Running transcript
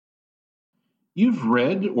You've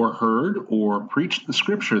read or heard or preached the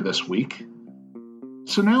scripture this week.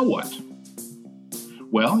 So now what?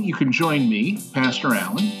 Well, you can join me, Pastor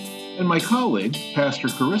Allen, and my colleague, Pastor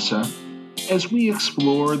Carissa, as we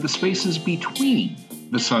explore the spaces between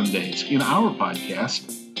the Sundays in our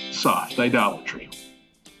podcast, Soft Idolatry.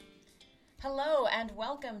 Hello and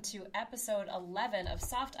welcome to episode 11 of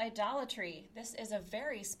Soft Idolatry. This is a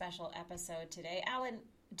very special episode today. Alan,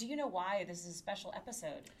 do you know why this is a special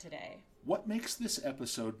episode today? What makes this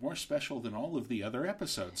episode more special than all of the other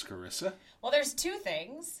episodes, Carissa? Well, there's two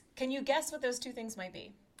things. Can you guess what those two things might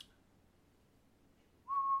be?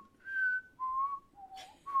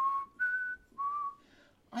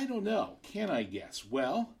 I don't know. Can I guess?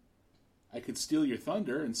 Well, I could steal your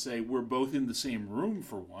thunder and say we're both in the same room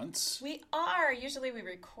for once. We are. Usually we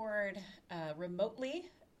record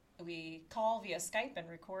remotely. We call via Skype and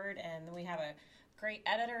record, and then we have a great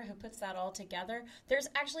editor who puts that all together. There's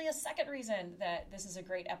actually a second reason that this is a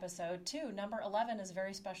great episode, too. Number 11 is a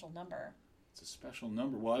very special number. It's a special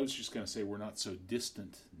number. Well, I was just going to say we're not so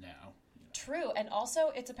distant now. True, and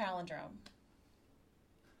also it's a palindrome.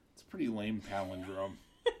 It's a pretty lame palindrome.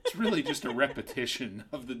 It's really just a repetition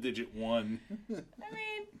of the digit 1. I mean,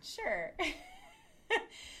 sure.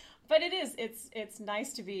 But it is. It's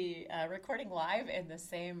nice to be recording live in the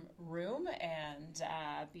same room and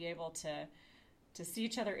be able to see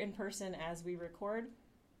each other in person as we record.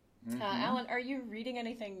 Mm-hmm. Alan, are you reading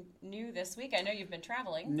anything new this week? I know you've been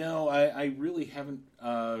traveling. No, I really haven't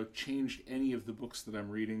changed any of the books that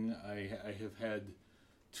I'm reading. I have had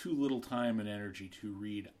too little time and energy to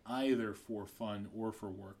read either for fun or for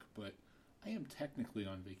work, but I am technically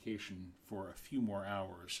on vacation for a few more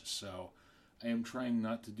hours, so I am trying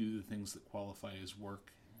not to do the things that qualify as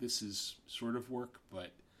work. This is sort of work,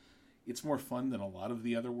 but it's more fun than a lot of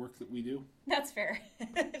the other work that we do. That's fair.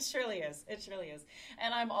 It surely is. It surely is.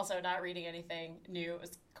 And I'm also not reading anything new. It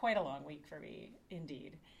was quite a long week for me,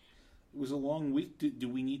 indeed. It was a long week. Do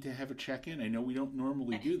we need to have a check-in? I know we don't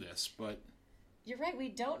normally do this, but... You're right, we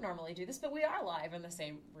don't normally do this, but we are live in the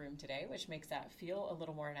same room today, which makes that feel a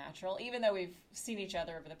little more natural, even though we've seen each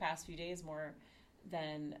other over the past few days more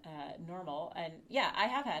than normal. And yeah, I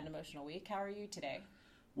have had an emotional week. How are you today?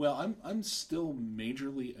 Well, I'm still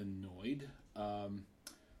majorly annoyed.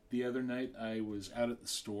 The other night I was out at the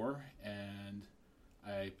store and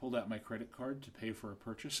I pulled out my credit card to pay for a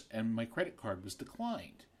purchase, and my credit card was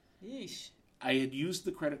declined. Yeesh. I had used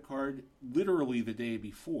the credit card literally the day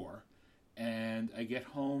before, and I get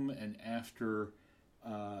home, and after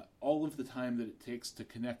all of the time that it takes to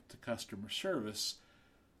connect to customer service,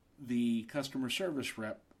 the customer service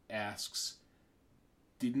rep asks,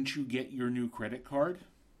 "Didn't you get your new credit card?"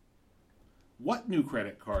 "What new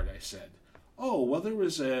credit card?" I said. "Oh, well, there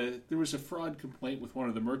was a fraud complaint with one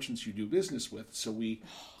of the merchants you do business with, so we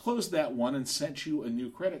closed that one and sent you a new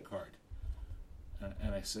credit card."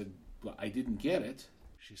 And I said, "Well, I didn't get it."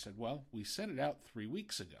 She said, "Well, we sent it out 3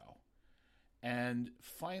 weeks ago." And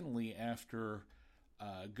finally, after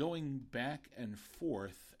going back and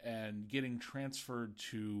forth and getting transferred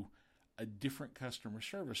to a different customer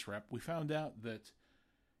service rep, we found out that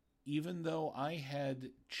even though I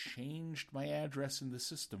had changed my address in the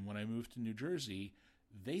system when I moved to New Jersey,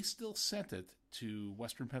 they still sent it to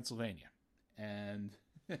Western Pennsylvania. And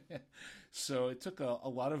so it took a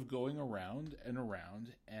lot of going around,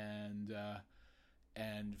 and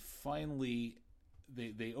finally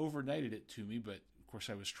they overnighted it to me, but of course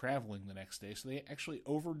I was traveling the next day, so they actually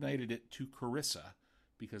overnighted it to Carissa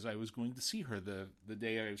because I was going to see her the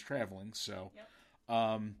day I was traveling. So yep.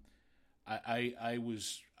 I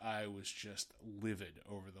was just livid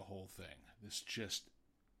over the whole thing. This just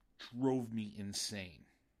drove me insane.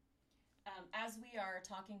 As we are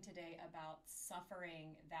talking today about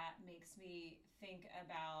suffering, that makes me think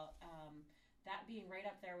about that being right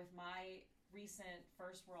up there with my recent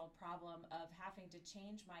first world problem of having to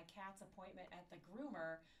change my cat's appointment at the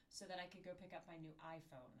groomer so that I could go pick up my new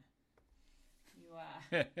iPhone. You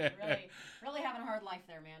really having a hard life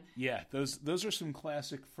there, man. Yeah, those are some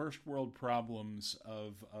classic first world problems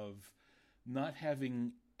of not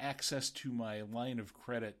having access to my line of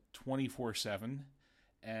credit 24/7,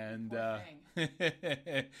 and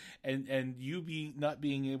and you not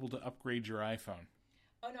being able to upgrade your iPhone.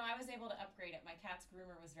 Oh no, I was able to upgrade it. My cat's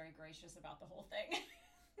groomer was very gracious about the whole thing.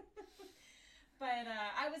 But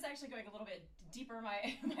I was actually going a little bit deeper.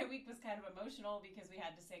 My week was kind of emotional because we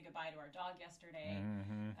had to say goodbye to our dog yesterday.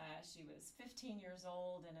 Mm-hmm. She was 15 years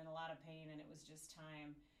old and in a lot of pain, and it was just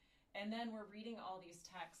time. And then we're reading all these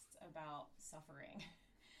texts about suffering.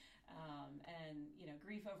 And, you know,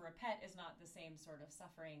 grief over a pet is not the same sort of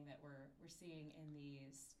suffering that we're seeing in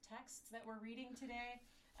these texts that we're reading today.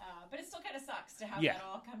 But it still kind of sucks to have Yeah. that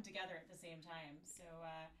all come together at the same time. So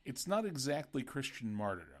It's not exactly Christian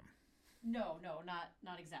martyrdom. no,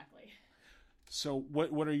 not exactly. So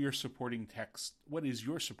what are your supporting texts? What is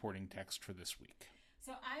your supporting text for this week?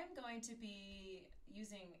 So I'm going to be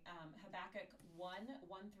using Habakkuk 1,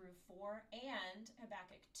 1 through 4, and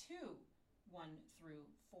Habakkuk 2, 1 through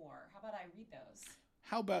 4. How about I read those?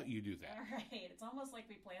 How about you do that? All right. It's almost like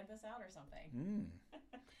we planned this out or something.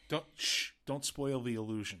 Don't spoil the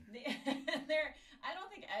illusion. I don't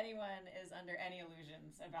think anyone is under any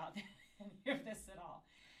illusions about any of this at all.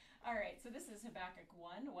 All right, so this is Habakkuk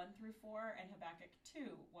 1, 1 through 4, and Habakkuk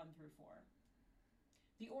 2, 1 through 4.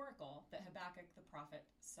 The oracle that Habakkuk the prophet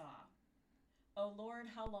saw. O Lord,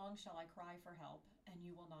 how long shall I cry for help, and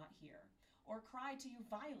you will not hear? Or cry to you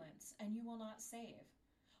violence, and you will not save?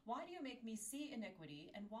 Why do you make me see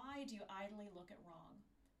iniquity, and why do you idly look at wrong?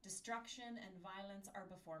 Destruction and violence are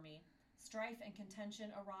before me. Strife and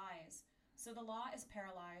contention arise. So the law is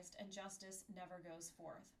paralyzed, and justice never goes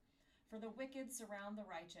forth. For the wicked surround the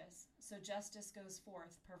righteous, so justice goes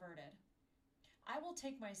forth perverted. I will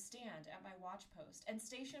take my stand at my watchpost, and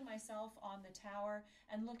station myself on the tower,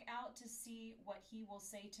 and look out to see what he will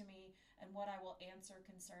say to me, and what I will answer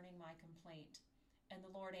concerning my complaint. And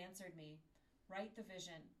the Lord answered me, Write the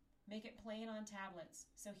vision, make it plain on tablets,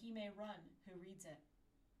 so he may run who reads it.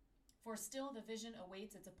 For still the vision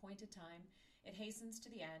awaits its appointed time, it hastens to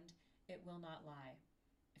the end, it will not lie.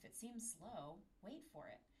 If it seems slow, wait for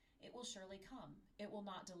it. It will surely come, it will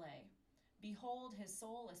not delay. Behold, his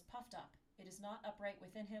soul is puffed up, it is not upright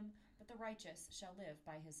within him, but the righteous shall live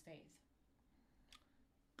by his faith.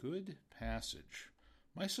 Good passage.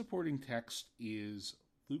 My supporting text is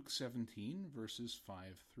Luke 17, verses 5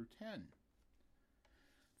 through 10.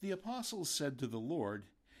 The apostles said to the Lord,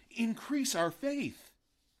 Increase our faith.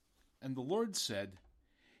 And the Lord said,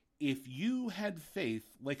 If you had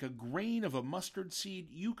faith like a grain of a mustard seed,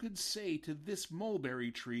 you could say to this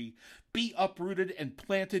mulberry tree, Be uprooted and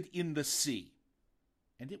planted in the sea,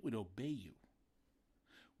 and it would obey you.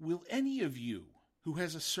 Will any of you, who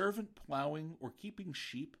has a servant plowing or keeping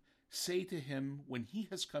sheep, say to him when he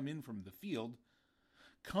has come in from the field,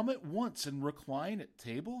 Come at once and recline at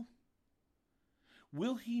table?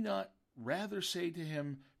 Will he not rather say to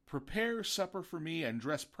him, Prepare supper for me and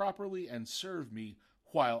dress properly and serve me,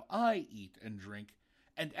 while I eat and drink,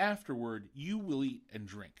 and afterward you will eat and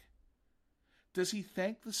drink? Does he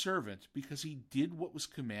thank the servant because he did what was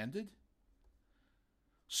commanded?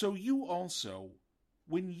 So you also,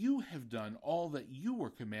 when you have done all that you were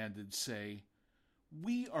commanded, say,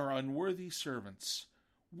 We are unworthy servants.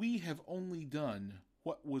 We have only done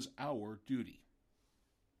what was our duty.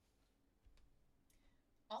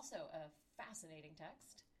 Also a fascinating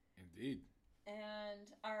text. Indeed.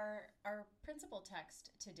 And our principal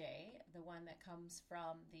text today, the one that comes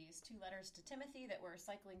from these two letters to Timothy that we're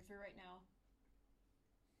cycling through right now,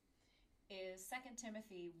 is 2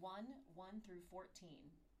 Timothy 1, 1 through 14.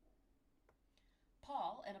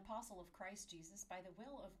 Paul, an apostle of Christ Jesus, by the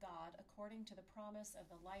will of God, according to the promise of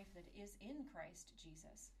the life that is in Christ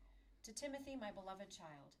Jesus. To Timothy, my beloved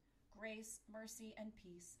child, grace, mercy, and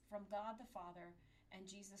peace from God the Father and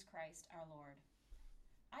Jesus Christ our Lord.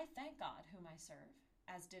 I thank God whom I serve,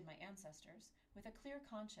 as did my ancestors, with a clear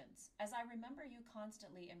conscience, as I remember you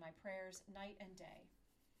constantly in my prayers night and day.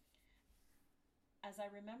 As I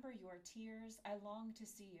remember your tears, I long to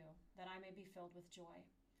see you, that I may be filled with joy.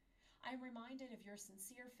 I am reminded of your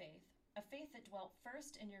sincere faith, a faith that dwelt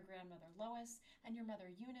first in your grandmother Lois and your mother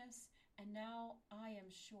Eunice, and now, I am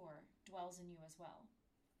sure, dwells in you as well.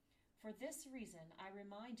 For this reason, I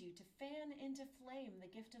remind you to fan into flame the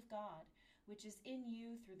gift of God, which is in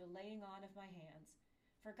you through the laying on of my hands.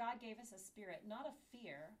 For God gave us a spirit not of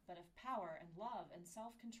fear, but of power and love and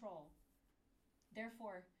self-control.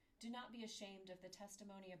 Therefore, do not be ashamed of the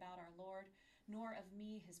testimony about our Lord, nor of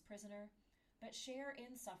me, his prisoner, but share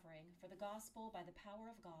in suffering for the gospel by the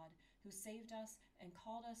power of God, who saved us and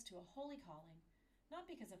called us to a holy calling, not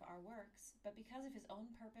because of our works, but because of his own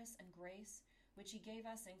purpose and grace, which he gave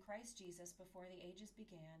us in Christ Jesus before the ages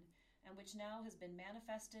began, and which now has been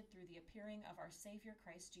manifested through the appearing of our Savior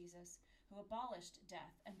Christ Jesus, who abolished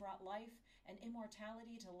death and brought life and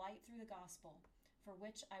immortality to light through the gospel, for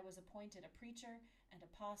which I was appointed a preacher and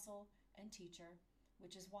apostle and teacher,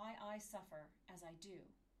 which is why I suffer as I do.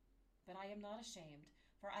 But I am not ashamed,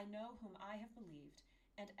 for I know whom I have believed,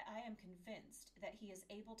 and I am convinced that he is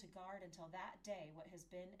able to guard until that day what has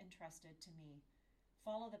been entrusted to me.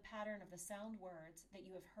 Follow the pattern of the sound words that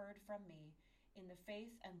you have heard from me, in the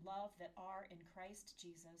faith and love that are in Christ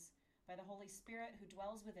Jesus, by the Holy Spirit who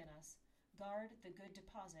dwells within us. Guard the good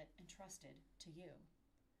deposit entrusted to you.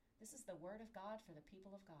 This is the word of God for the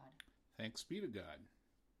people of God. Thanks be to God.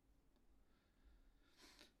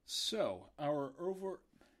 So, our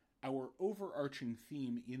overarching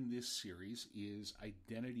theme in this series is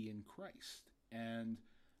identity in Christ. And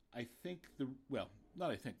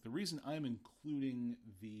the reason I'm including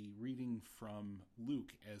the reading from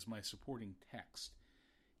Luke as my supporting text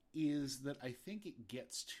is that I think it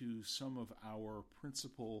gets to some of our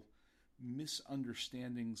principal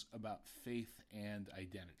misunderstandings about faith and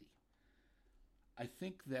identity. I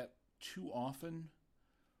think that too often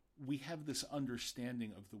we have this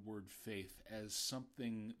understanding of the word faith as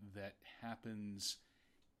something that happens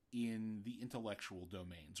in the intellectual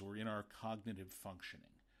domains or in our cognitive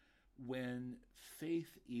functioning, when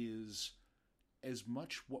faith is as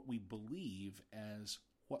much what we believe as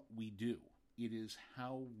what we do. It is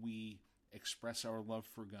how we express our love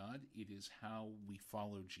for God. It is how we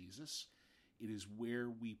follow Jesus. It is where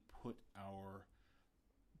we put our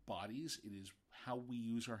bodies. It is how we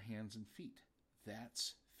use our hands and feet.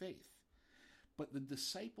 That's faith. But the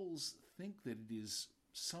disciples think that it is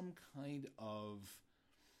some kind of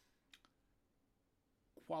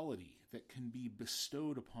quality that can be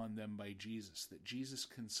bestowed upon them by Jesus, that Jesus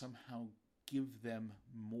can somehow give them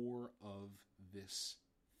more of this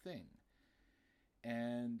thing.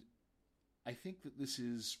 And I think that this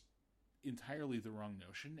is entirely the wrong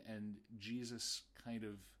notion, and Jesus kind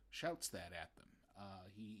of shouts that at them.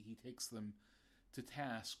 He takes them to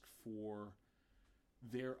task for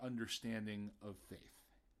their understanding of faith.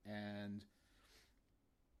 And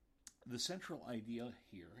the central idea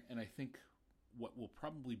here, and I think what will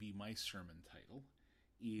probably be my sermon title,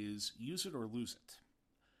 is use it or lose it.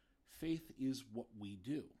 Faith is what we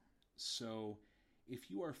do. So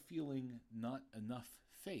if you are feeling not enough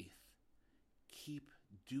faith, keep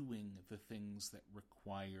doing the things that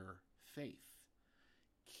require faith.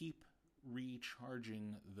 Keep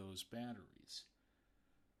recharging those batteries.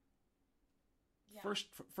 Yeah.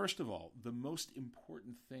 First of all, the most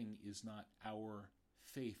important thing is not our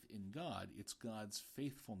faith in God, it's God's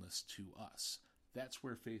faithfulness to us. That's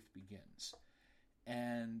where faith begins.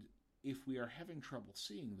 And if we are having trouble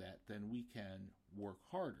seeing that, then we can work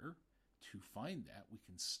harder to find that. We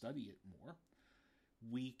can study it more.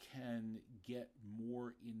 We can get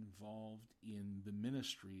more involved in the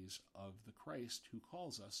ministries of the Christ who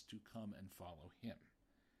calls us to come and follow him.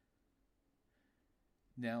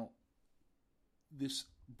 Now, this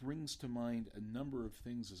brings to mind a number of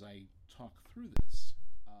things as I talk through this.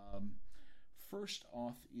 First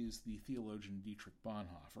off is the theologian Dietrich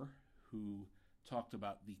Bonhoeffer, who talked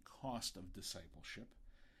about the cost of discipleship.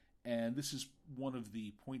 And this is one of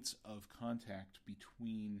the points of contact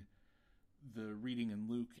between the reading in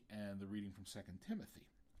Luke and the reading from 2 Timothy.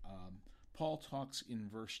 Paul talks in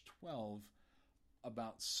verse 12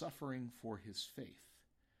 about suffering for his faith.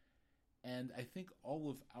 And I think all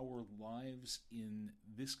of our lives in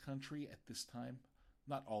this country at this time,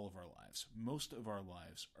 not all of our lives, most of our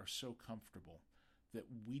lives are so comfortable that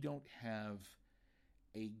we don't have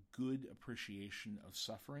a good appreciation of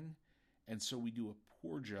suffering, and so we do a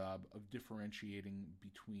poor job of differentiating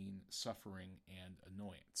between suffering and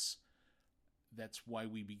annoyance. That's why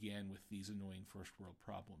we began with these annoying first world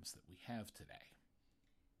problems that we have today.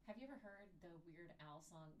 Have you ever heard the Weird Al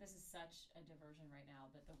song? This is such a diversion right now,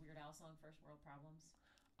 but the Weird Al song, First World Problems?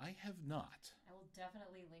 I have not. I will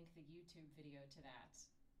definitely link the YouTube video to that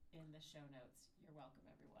in the show notes. You're welcome,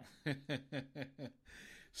 everyone.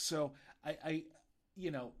 So,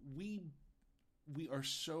 we are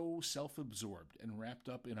so self-absorbed and wrapped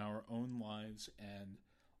up in our own lives, and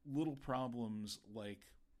little problems like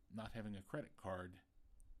not having a credit card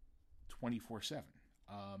 24/7.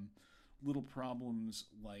 Little problems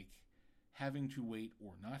like having to wait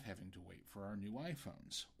or not having to wait for our new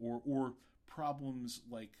iPhones, or problems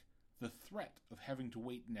like the threat of having to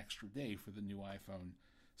wait an extra day for the new iPhone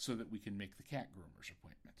so that we can make the cat groomer's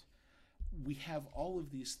appointment. We have all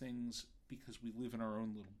of these things because we live in our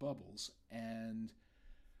own little bubbles, and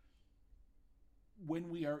when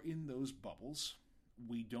we are in those bubbles,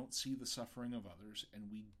 we don't see the suffering of others,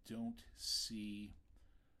 and we don't see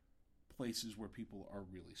places where people are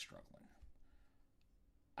really struggling.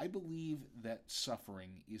 I believe that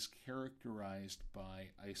suffering is characterized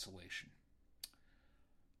by isolation.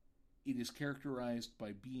 It is characterized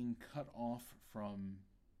by being cut off from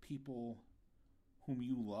people whom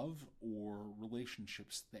you love or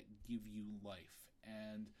relationships that give you life.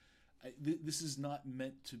 And this is not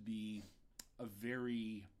meant to be a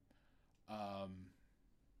very...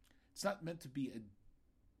 it's not meant to be a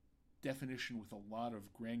definition with a lot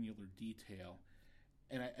of granular detail.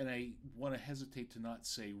 And I want to hesitate to not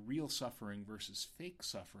say real suffering versus fake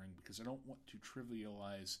suffering, because I don't want to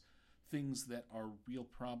trivialize things that are real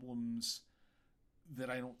problems that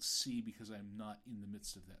I don't see because I'm not in the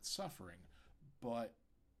midst of that suffering. But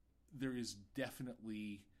there is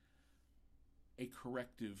definitely a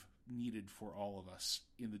corrective needed for all of us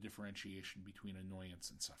in the differentiation between annoyance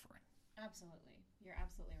and suffering. Absolutely. You're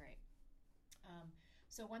absolutely right.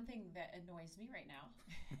 So one thing that annoys me right now,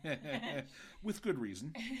 with good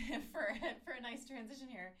reason, for a nice transition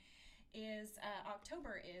here, is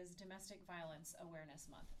October is Domestic Violence Awareness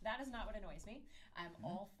Month. That is not what annoys me. I'm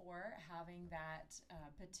all for having that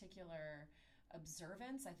particular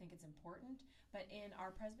observance. I think it's important. But in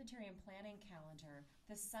our Presbyterian planning calendar,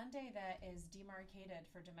 the Sunday that is demarcated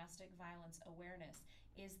for domestic violence awareness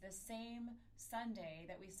is the same Sunday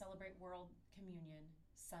that we celebrate World Communion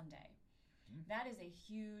Sunday. That is a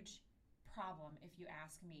huge problem, if you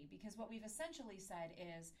ask me, because what we've essentially said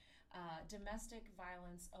is domestic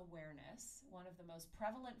violence awareness, one of the most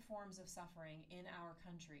prevalent forms of suffering in our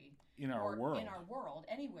country. In our world,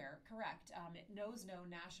 anywhere, correct. It knows no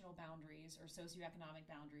national boundaries or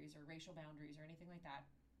socioeconomic boundaries or racial boundaries or anything like that.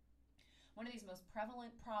 One of these most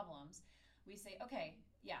prevalent problems, we say, okay,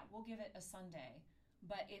 yeah, we'll give it a Sunday,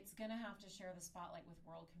 but it's going to have to share the spotlight with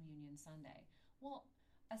World Communion Sunday. Well,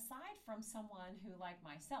 aside from someone who, like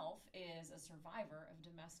myself, is a survivor of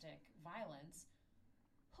domestic violence,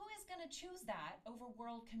 who is going to choose that over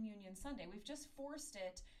World Communion Sunday? We've just forced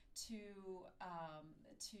it to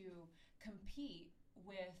compete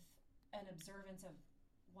with an observance of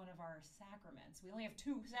one of our sacraments. We only have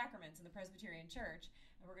 2 sacraments in the Presbyterian Church,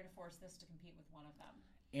 and we're going to force this to compete with one of them.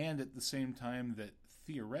 And at the same time that,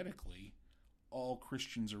 theoretically, all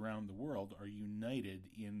Christians around the world are united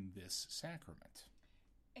in this sacrament.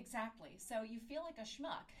 Exactly. So you feel like a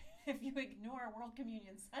schmuck if you ignore World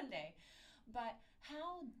Communion Sunday. But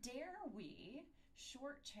how dare we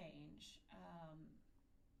shortchange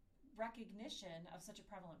recognition of such a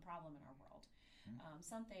prevalent problem in our world?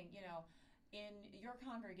 Something, in your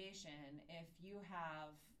congregation, if you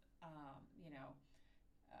have,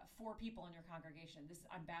 4 people in your congregation,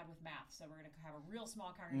 I'm bad with math, so we're going to have a real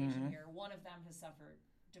small congregation here. One of them has suffered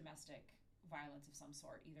domestic violence of some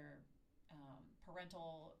sort, either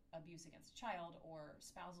parental abuse against a child or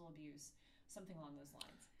spousal abuse, something along those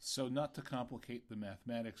lines. So not to complicate the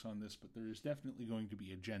mathematics on this, but there is definitely going to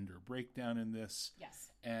be a gender breakdown in this.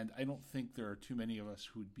 Yes. And I don't think there are too many of us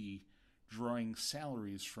who would be drawing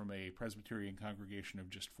salaries from a Presbyterian congregation of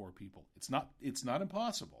just 4 people. It's not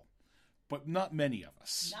impossible, but not many of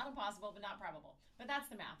us. Not impossible, but not probable. But that's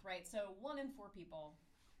the math, right? So 1 in 4 people,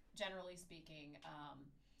 generally speaking,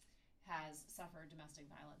 has suffered domestic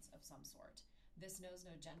violence of some sort. This knows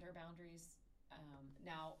no gender boundaries.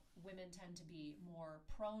 Now, women tend to be more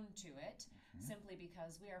prone to it simply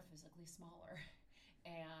because we are physically smaller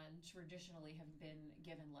and traditionally have been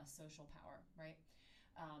given less social power, right?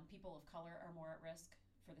 People of color are more at risk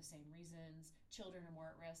for the same reasons. Children are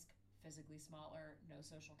more at risk, physically smaller, no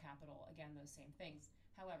social capital, again, those same things.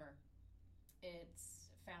 However, it's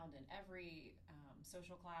found in every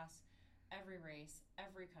social class, every race,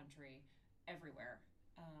 every country, everywhere,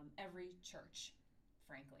 every church,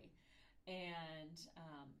 frankly. And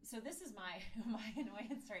so this is my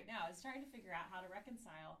annoyance right now, is trying to figure out how to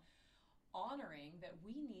reconcile honoring that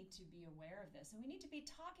we need to be aware of this and we need to be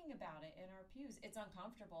talking about it in our pews. It's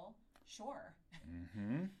uncomfortable, sure,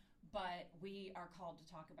 but we are called to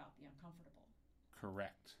talk about the uncomfortable.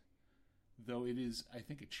 Correct. Though it is, I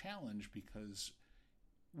think, a challenge because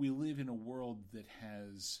we live in a world that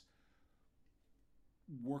has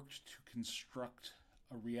worked to construct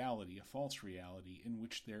a reality, a false reality, in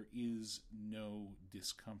which there is no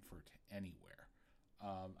discomfort anywhere.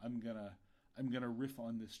 I'm gonna riff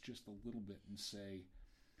on this just a little bit and say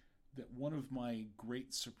that one of my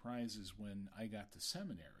great surprises when I got to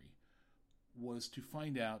seminary was to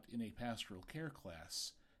find out in a pastoral care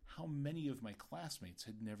class how many of my classmates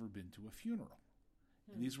had never been to a funeral.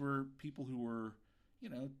 And these were people who were,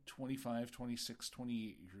 25, 26,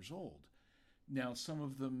 28 years old. Now, some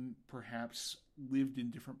of them perhaps lived in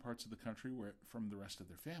different parts of the country from the rest of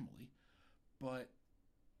their family, but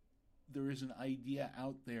there is an idea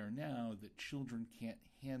out there now that children can't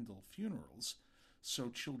handle funerals, so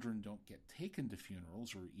children don't get taken to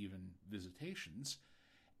funerals or even visitations.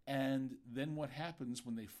 And then what happens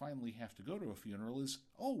when they finally have to go to a funeral is,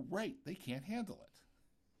 oh, right, they can't handle it.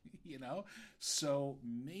 So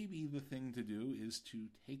maybe the thing to do is to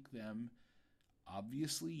take them.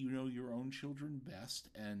 Obviously, you know your own children best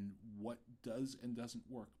and what does and doesn't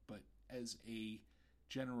work. But as a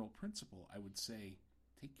general principle, I would say,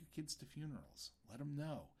 take your kids to funerals. Let them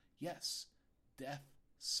know. Yes, death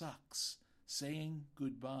sucks. Saying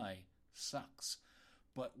goodbye sucks.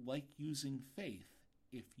 But like using faith,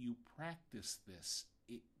 if you practice this,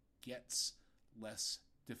 it gets less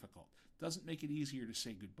difficult. Doesn't make it easier to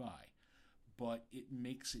say goodbye, but it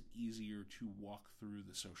makes it easier to walk through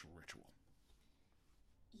the social ritual.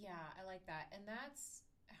 Yeah, I like that. And that's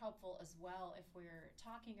helpful as well if we're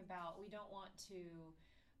talking about, we don't want to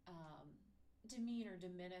demean or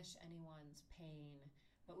diminish anyone's pain,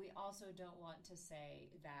 but we also don't want to say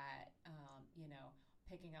that,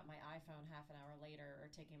 picking up my iPhone half an hour later or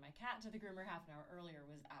taking my cat to the groomer half an hour earlier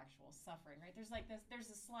was actual suffering, right? There's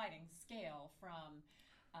a sliding scale from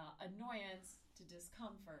annoyance to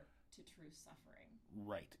discomfort to true suffering.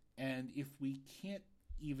 Right. And if we can't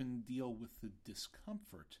even deal with the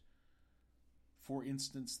discomfort, for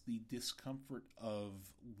instance, the discomfort of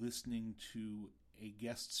listening to a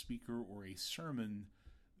guest speaker or a sermon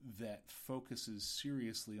that focuses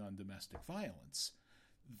seriously on domestic violence,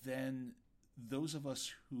 then those of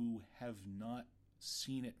us who have not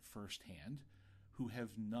seen it firsthand, who have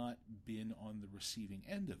not been on the receiving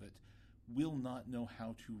end of it, will not know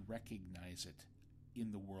how to recognize it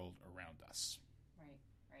in the world around us.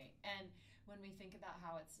 Right. And when we think about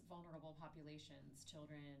how it's vulnerable populations,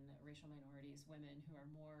 children, racial minorities, women who are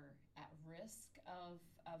more at risk of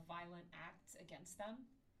violent acts against them,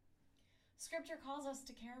 Scripture calls us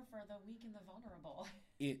to care for the weak and the vulnerable.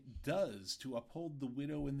 It does, to uphold the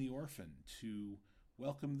widow and the orphan, to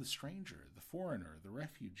welcome the stranger, the foreigner, the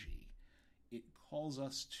refugee. It calls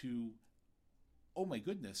us to, oh my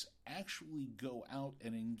goodness, actually go out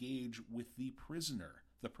and engage with the prisoner,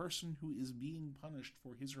 the person who is being punished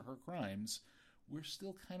for his or her crimes. We're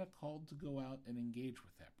still kind of called to go out and engage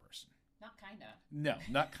with that person. Not kinda. No,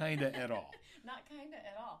 not kinda at all. Not kinda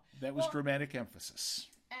at all. That was dramatic emphasis.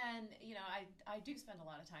 And, I do spend a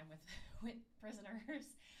lot of time with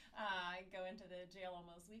prisoners. I go into the jail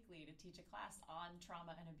almost weekly to teach a class on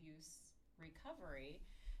trauma and abuse recovery.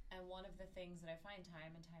 And one of the things that I find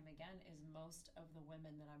time and time again is most of the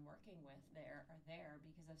women that I'm working with are there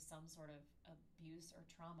because of some sort of abuse or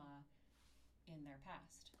trauma in their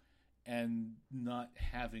past. And not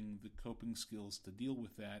having the coping skills to deal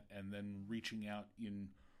with that, and then reaching out in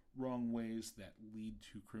wrong ways that lead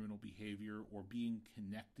to criminal behavior, or being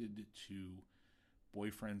connected to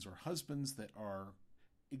boyfriends or husbands that are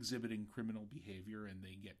exhibiting criminal behavior and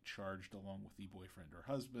they get charged along with the boyfriend or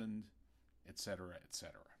husband, etc.,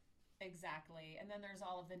 etc. Exactly. And then there's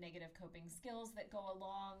all of the negative coping skills that go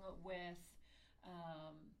along with,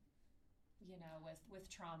 with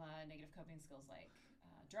trauma, negative coping skills like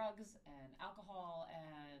drugs and alcohol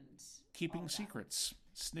and keeping secrets.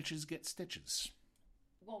 Snitches get stitches.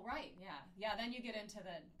 Well, right, yeah. Then you get into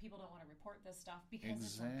the people don't want to report this stuff because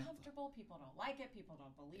it's uncomfortable. People don't like it. People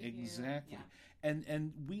don't believe you. Exactly. Yeah.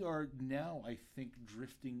 And we are now, I think,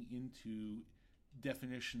 drifting into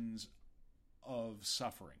definitions of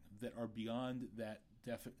suffering that are beyond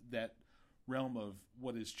that realm of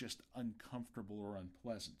what is just uncomfortable or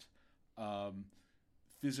unpleasant.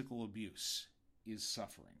 Physical abuse is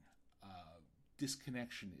suffering.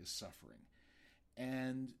 Disconnection is suffering.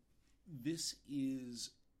 And this is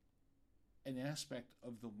an aspect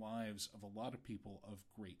of the lives of a lot of people of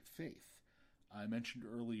great faith. I mentioned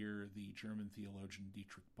earlier the German theologian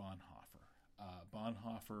Dietrich Bonhoeffer.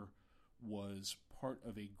 Bonhoeffer was part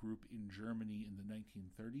of a group in Germany in the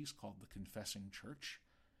 1930s called the Confessing Church,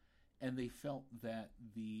 and they felt that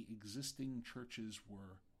the existing churches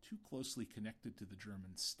were too closely connected to the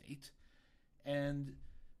German state. And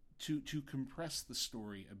to compress the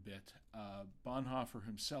story a bit, Bonhoeffer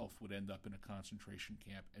himself would end up in a concentration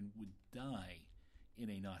camp and would die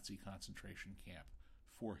in a Nazi concentration camp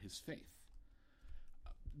for his faith.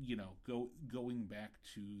 Going back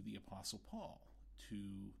to the Apostle Paul, to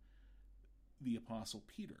the Apostle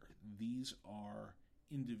Peter, these are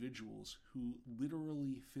individuals who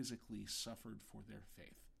literally, physically suffered for their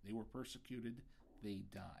faith. They were persecuted, they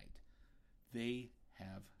died. They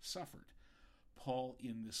have suffered. Paul,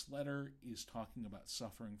 in this letter, is talking about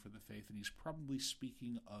suffering for the faith, and he's probably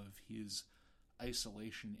speaking of his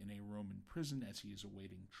isolation in a Roman prison as he is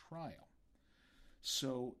awaiting trial.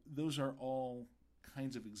 So those are all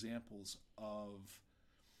kinds of examples of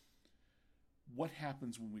what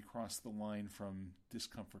happens when we cross the line from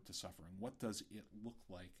discomfort to suffering. What does it look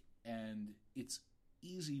like? And it's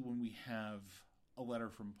easy when we have a letter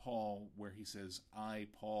from Paul where he says, I,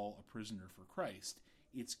 Paul, a prisoner for Christ.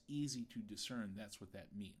 It's easy to discern that's what that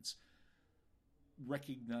means.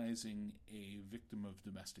 Recognizing a victim of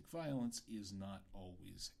domestic violence is not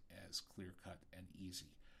always as clear-cut and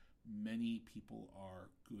easy. Many people are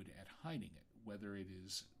good at hiding it, whether it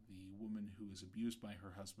is the woman who is abused by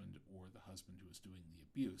her husband or the husband who is doing the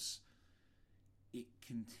abuse. It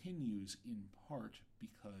continues in part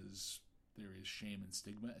because There is shame and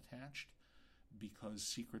stigma attached because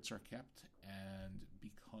secrets are kept, and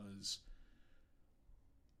because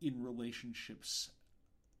in relationships,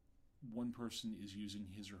 one person is using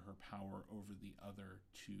his or her power over the other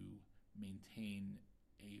to maintain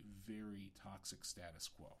a very toxic status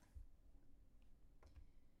quo.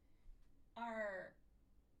 Our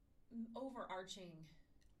overarching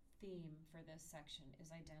theme for this section is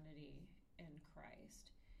identity in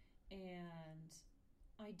Christ. And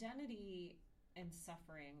identity and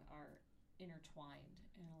suffering are intertwined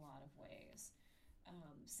in a lot of ways.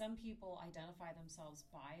 Some people identify themselves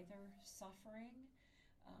by their suffering.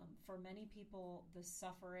 For many people, the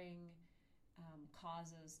suffering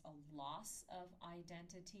causes a loss of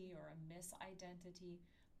identity or a misidentity,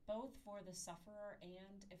 both for the sufferer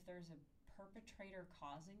and if there's a perpetrator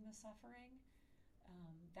causing the suffering,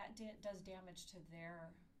 that does damage to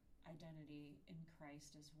their identity in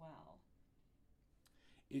Christ as well.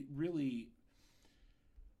 It really,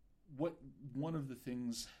 one of the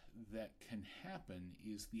things that can happen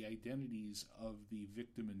is the identities of the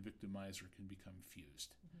victim and victimizer can become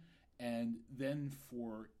fused. Mm-hmm. And then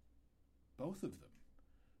for both of them,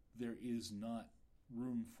 there is not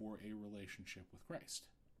room for a relationship with Christ,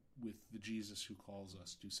 with the Jesus who calls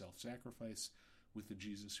us to self-sacrifice, with the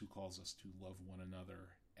Jesus who calls us to love one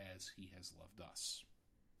another as he has loved us.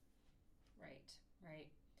 Right.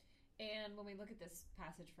 And when we look at this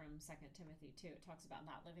passage from 2 Timothy 2, it talks about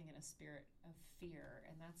not living in a spirit of fear,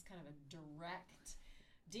 and that's kind of a direct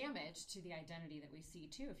damage to the identity that we see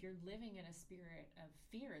too. If you're living in a spirit of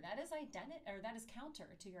fear, that is counter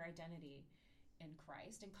to your identity in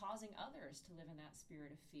Christ, and causing others to live in that spirit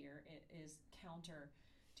of fear. It is counter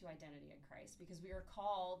to identity in Christ, because we are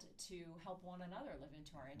called to help one another live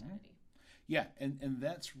into our identity. Yeah, and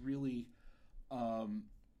that's really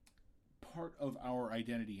part of our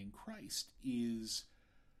identity in Christ, is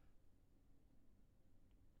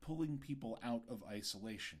pulling people out of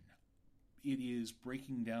isolation. It is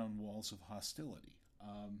breaking down walls of hostility.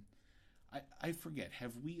 I forget,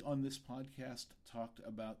 have we on this podcast talked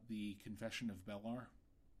about the Confession of Belar?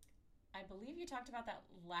 I believe you talked about that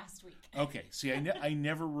last week. Okay, see, I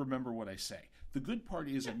never remember what I say. The good part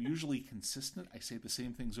is I'm usually consistent. I say the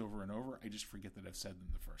same things over and over. I just forget that I've said them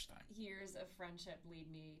the first time. Years of friendship lead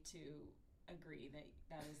me to agree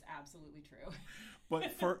that is absolutely true.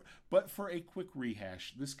 But for a quick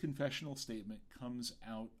rehash, this confessional statement comes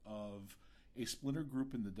out of a splinter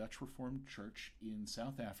group in the Dutch Reformed Church in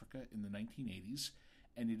South Africa in the 1980s,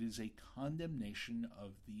 and it is a condemnation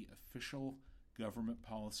of the official government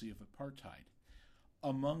policy of apartheid.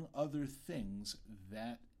 Among other things,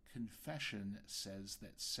 that confession says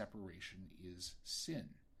that separation is sin.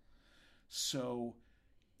 So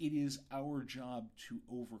it is our job to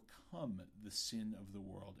overcome the sin of the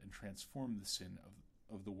world and transform the sin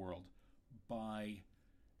of the world by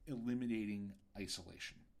eliminating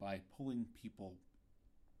isolation, by pulling people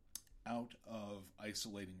out of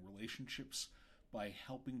isolating relationships, by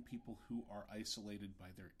helping people who are isolated by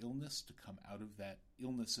their illness to come out of that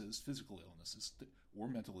illnesses, physical illnesses or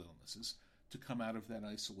mental illnesses, to come out of that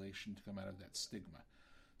isolation, to come out of that stigma.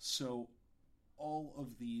 So all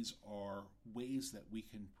of these are ways that we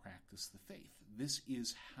can practice the faith. This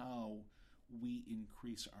is how we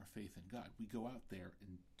increase our faith in God. We go out there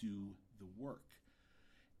and do the work.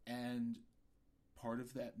 And part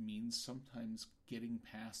of that means sometimes getting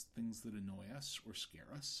past things that annoy us or scare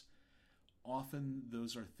us. Often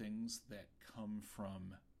those are things that come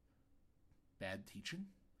from bad teaching,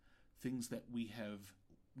 things that we have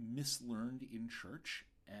mislearned in church,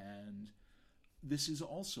 and this is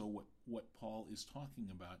also what Paul is talking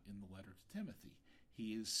about in the letter to Timothy.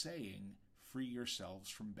 He is saying, free yourselves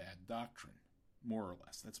from bad doctrine, more or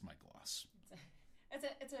less. That's my gloss.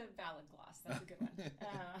 It's a valid gloss. That's a good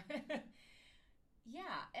one.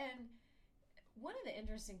 Yeah, and one of the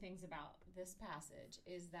interesting things about this passage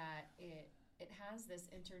is that it has this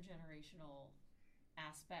intergenerational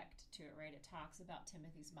aspect to it, right? It talks about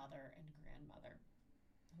Timothy's mother and grandmother,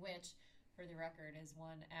 which, for the record, is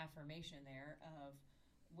one affirmation there of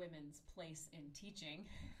women's place in teaching.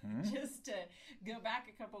 Mm-hmm. Just to go back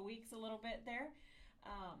a couple weeks a little bit there.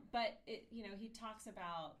 But he talks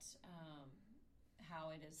about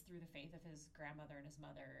how it is through the faith of his grandmother and his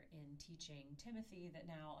mother in teaching Timothy that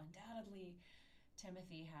now undoubtedly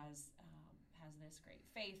Timothy has this great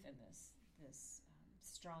faith and this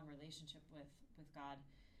strong relationship with God.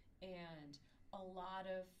 And a lot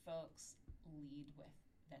of folks lead with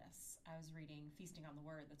this. I was reading Feasting on the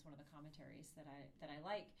Word. That's one of the commentaries that I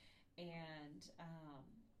like, and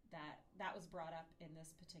that was brought up in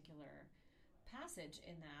this particular passage,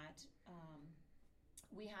 in that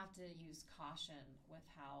we have to use caution with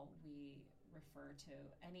how we refer to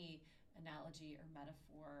any analogy or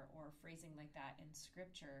metaphor or phrasing like that in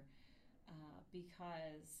Scripture,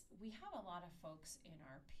 because we have a lot of folks in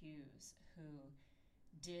our pews who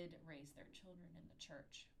did raise their children in the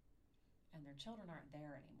church, and their children aren't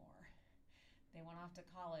there anymore. They went off to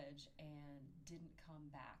college and didn't come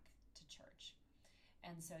back to church.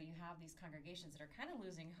 And so you have these congregations that are kind of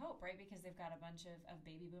losing hope, right? Because they've got a bunch of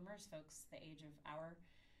baby boomers, folks the age of our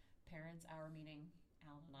parents, our meaning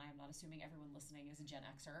Alan and I. I'm not assuming everyone listening is a Gen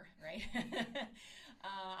Xer, right?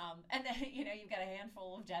 And then, you've got a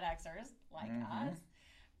handful of Gen Xers like us,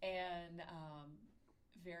 and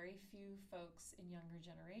very few folks in younger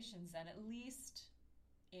generations, and at least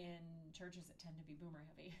in churches that tend to be boomer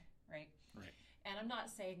heavy, right? Right. And I'm not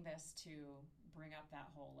saying this to bring up that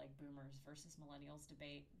whole boomers versus millennials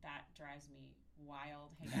debate. That drives me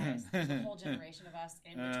wild. Hey guys, there's a whole generation of us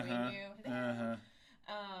in between you.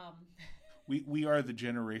 We are the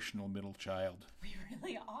generational middle child. We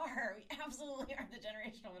really are. We absolutely are the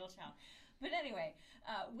generational middle child. But anyway,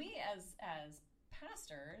 we as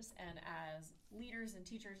pastors and as leaders and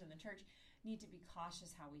teachers in the church need to be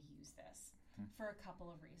cautious how we use this for a couple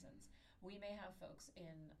of reasons. We may have folks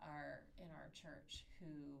in our church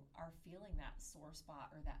who are feeling that sore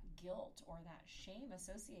spot or that guilt or that shame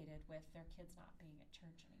associated with their kids not being at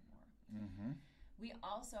church anymore. Mm-hmm. We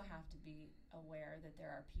also have to be aware that there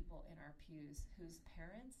are people in our pews whose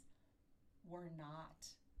parents were not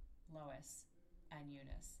Lois and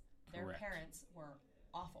Eunice. Their Correct. parents were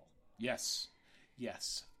awful. Yes,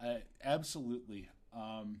 absolutely.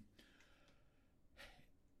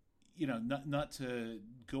 Not to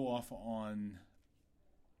go off on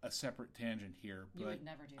a separate tangent here, but You would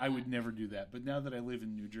never do that. I would never do that. But now that I live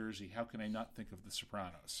in New Jersey, how can I not think of The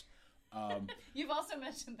Sopranos? You've also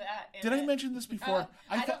mentioned that. Did I mention this before?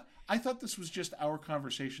 I thought this was just our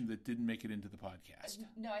conversation that didn't make it into the podcast.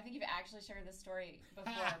 No, I think you've actually shared this story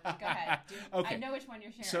before. But go ahead. Okay. I know which one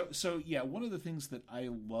you're sharing. So yeah, one of the things that I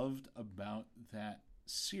loved about that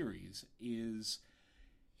series is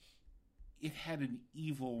it had an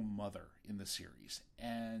evil mother in the series,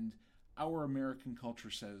 and our American culture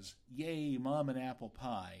says, "Yay, mom and apple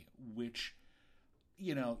pie," which,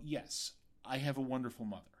 yes, I have a wonderful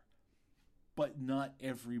mother. But not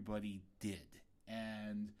everybody did.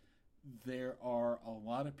 And there are a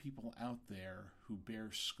lot of people out there who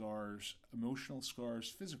bear scars, emotional scars,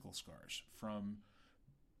 physical scars from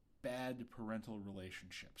bad parental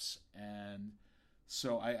relationships. And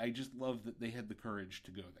so I just love that they had the courage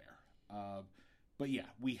to go there. But yeah,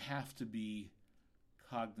 we have to be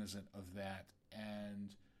cognizant of that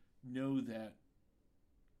and know that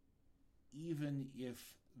even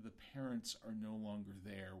if the parents are no longer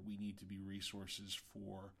there, we need to be resources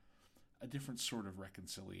for a different sort of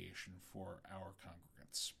reconciliation for our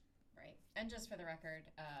congregants. Right. And just for the record,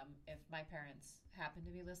 if my parents happen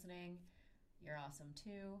to be listening, you're awesome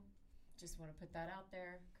too. Just want to put that out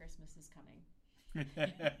there. Christmas is coming.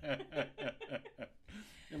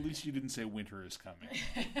 At least you didn't say winter is coming.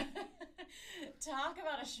 Talk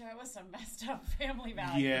about a show with some messed up family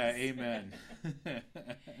values. Yeah, amen.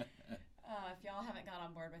 If y'all haven't got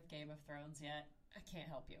on board with Game of Thrones yet, I can't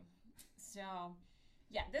help you. So,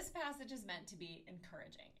 yeah, this passage is meant to be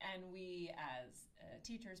encouraging. And we, as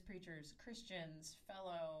teachers, preachers, Christians,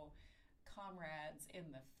 fellow comrades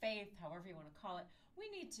in the faith, however you want to call it, we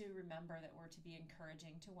need to remember that we're to be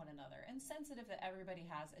encouraging to one another and sensitive that everybody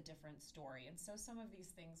has a different story. And so some of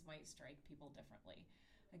these things might strike people differently.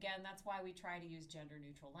 Again, that's why we try to use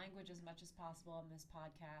gender-neutral language as much as possible on this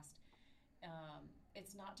podcast.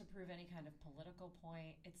 It's not to prove any kind of political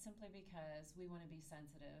point. It's simply because we want to be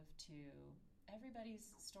sensitive to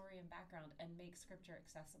everybody's story and background and make Scripture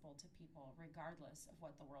accessible to people regardless of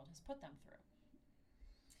what the world has put them through.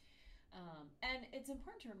 And it's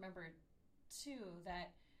important to remember, too,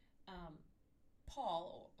 that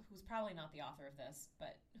Paul, who's probably not the author of this,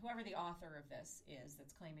 but whoever the author of this is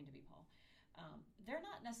that's claiming to be Paul, they're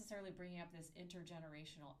not necessarily bringing up this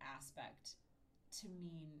intergenerational aspect to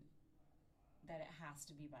mean that it has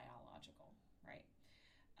to be biological, right?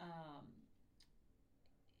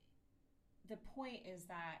 The point is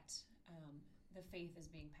that the faith is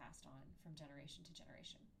being passed on from generation to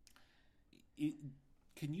generation.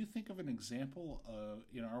 Can you think of an example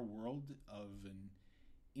in our world of an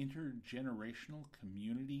intergenerational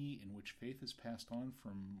community in which faith is passed on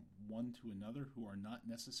from one to another who are not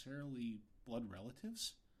necessarily blood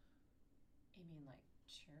relatives? You mean like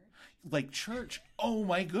church? Like church? Oh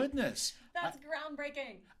my goodness! That's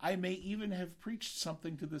groundbreaking. I may even have preached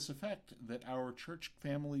something to this effect, that our church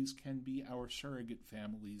families can be our surrogate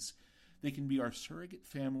families. They can be our surrogate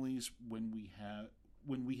families when we have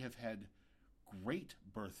when we have had great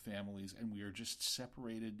birth families and we are just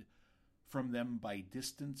separated from them by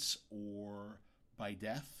distance or by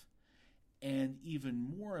death. And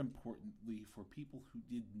even more importantly, for people who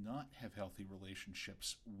did not have healthy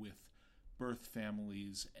relationships with birth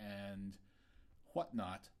families and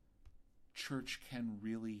whatnot, church can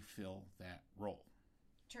really fill that role.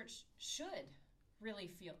 Church should really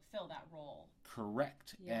fill that role.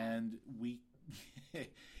 Correct. Yeah. And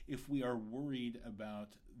if we are worried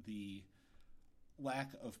about the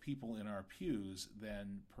lack of people in our pews,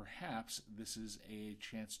 then perhaps this is a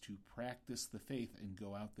chance to practice the faith and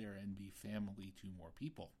go out there and be family to more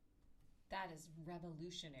people. That is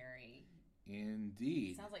revolutionary.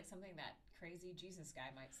 Indeed. Sounds like something that crazy Jesus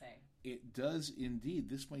guy might say. It does indeed.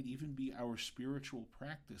 This might even be our spiritual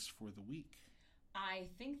practice for the week. I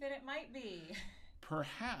think that it might be.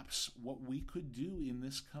 Perhaps what we could do in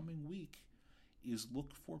this coming week is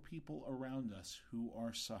look for people around us who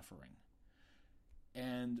are suffering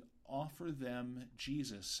and offer them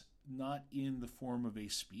Jesus, not in the form of a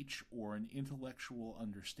speech or an intellectual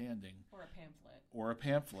understanding. Or a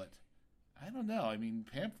pamphlet. I don't know. I mean,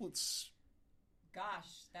 pamphlets...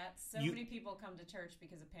 Gosh, many people come to church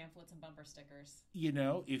because of pamphlets and bumper stickers. You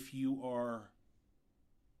know, if you are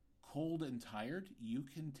cold and tired, you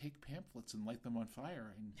can take pamphlets and light them on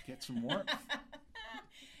fire and get some warmth.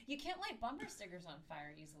 You can't light bumper stickers on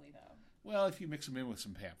fire easily, though. Well, if you mix them in with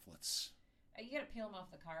some pamphlets. You got to peel them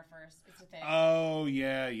off the car first. It's a thing. Oh,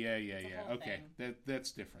 yeah. Okay,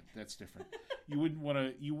 that's different. You wouldn't want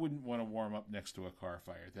to warm up next to a car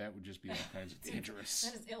fire. That would just be all kinds of dangerous.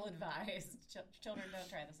 That is ill-advised. Children, don't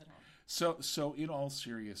try this at home. So in all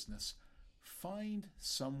seriousness, find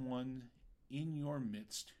someone in your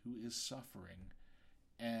midst who is suffering,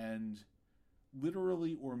 and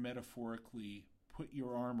literally or metaphorically put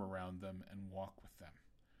your arm around them and walk with them.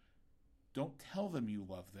 Don't tell them you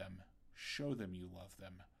love them. Show them you love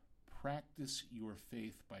them. Practice your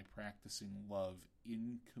faith by practicing love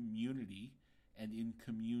in community and in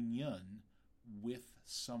communion with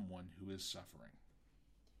someone who is suffering.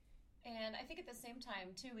 And I think at the same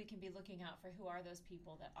time, too, we can be looking out for who are those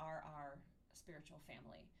people that are our spiritual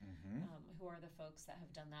family. Mm-hmm. Who are the folks that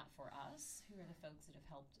have done that for us? Who are the folks that have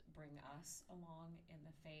helped bring us along in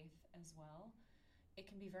the faith as well? It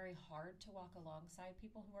can be very hard to walk alongside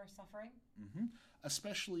people who are suffering. Mm-hmm.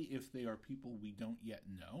 Especially if they are people we don't yet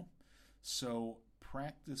know. So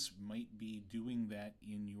practice might be doing that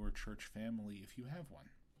in your church family if you have one.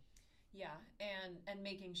 Yeah, and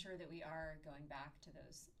making sure that we are going back to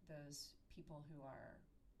those people who are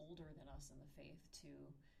older than us in the faith to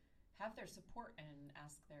have their support and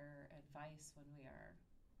ask their advice when we are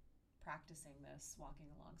practicing this, walking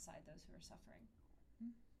alongside those who are suffering.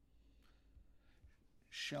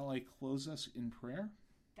 Shall I close us in prayer?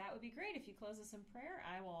 That would be great. If you close us in prayer,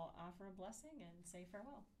 I will offer a blessing and say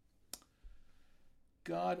farewell.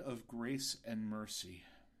 God of grace and mercy,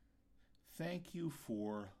 thank you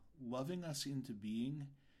for loving us into being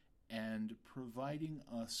and providing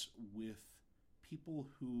us with people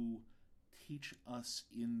who teach us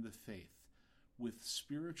in the faith, with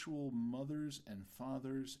spiritual mothers and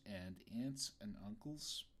fathers and aunts and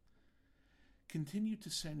uncles. Continue to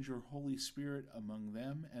send your Holy Spirit among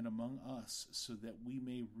them and among us so that we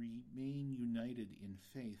may remain united in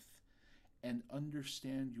faith and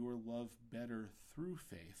understand your love better through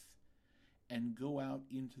faith and go out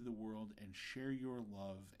into the world and share your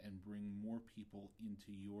love and bring more people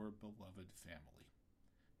into your beloved family.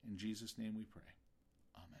 In Jesus' name we pray.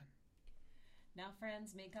 Amen. Now,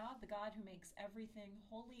 friends, may God, the God who makes everything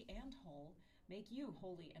holy and whole, make you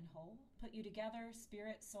holy and whole, put you together,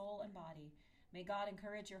 spirit, soul, and body. May God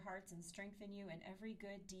encourage your hearts and strengthen you in every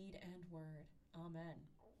good deed and word. Amen.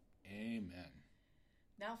 Amen.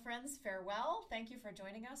 Now, friends, farewell. Thank you for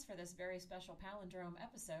joining us for this very special palindrome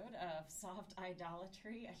episode of Soft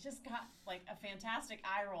Idolatry. I just got like a fantastic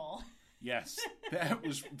eye roll. Yes, that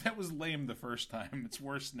was lame the first time. It's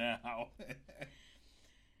worse now.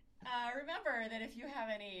 Remember that if you have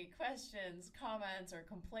any questions, comments, or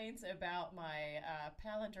complaints about my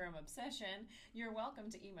palindrome obsession, you're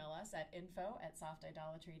welcome to email us at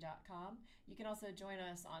info@softidolatry.com. You can also join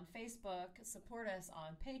us on Facebook, support us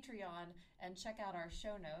on Patreon, and check out our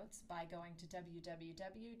show notes by going to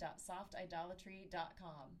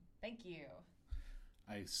www.softidolatry.com. Thank you.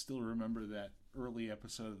 I still remember that early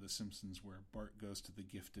episode of The Simpsons where Bart goes to the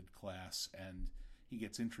gifted class and he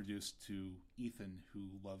gets introduced to Ethan,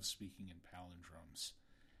 who loves speaking in palindromes.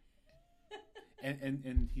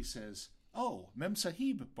 and he says, "Oh, Mem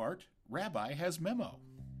Sahib, Bart, Rabbi has memo."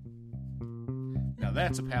 Now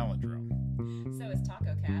that's a palindrome. So is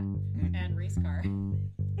Taco Cat and Race Car.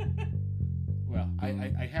 Well,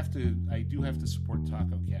 I do have to support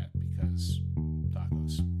Taco Cat because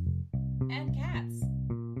tacos. And cats.